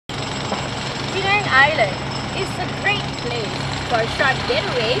Island is a great place for a short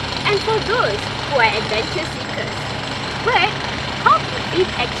getaway and for those who are adventure seekers. But how could we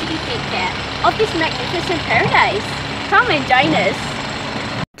actually take care of this magnificent paradise? Come and join us.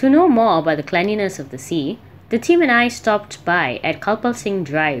 To know more about the cleanliness of the sea, the team and I stopped by at Kalpal Singh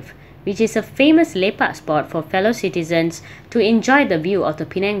Drive, which is a famous lepak spot for fellow citizens to enjoy the view of the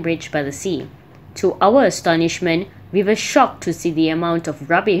Penang Bridge by the sea. To our astonishment, we were shocked to see the amount of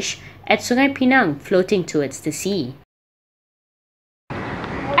rubbish at Sungai Pinang floating towards the sea.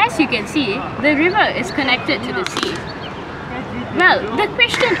 As you can see, the river is connected to the sea. Well, the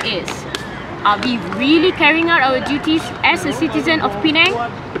question is, are we really carrying out our duties as a citizen of Penang?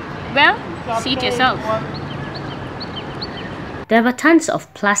 Well, see it yourself. There were tons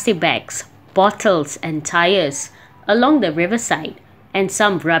of plastic bags, bottles and tires along the riverside, and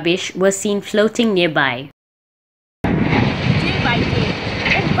some rubbish was seen floating nearby. Day by day,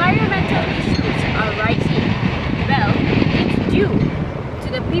 environmental issues are rising. Well, it's due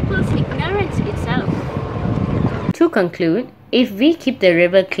to the people's ignorance itself. To conclude, if we keep the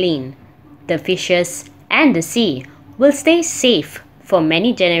river clean, the fishes and the sea will stay safe for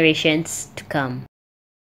many generations to come.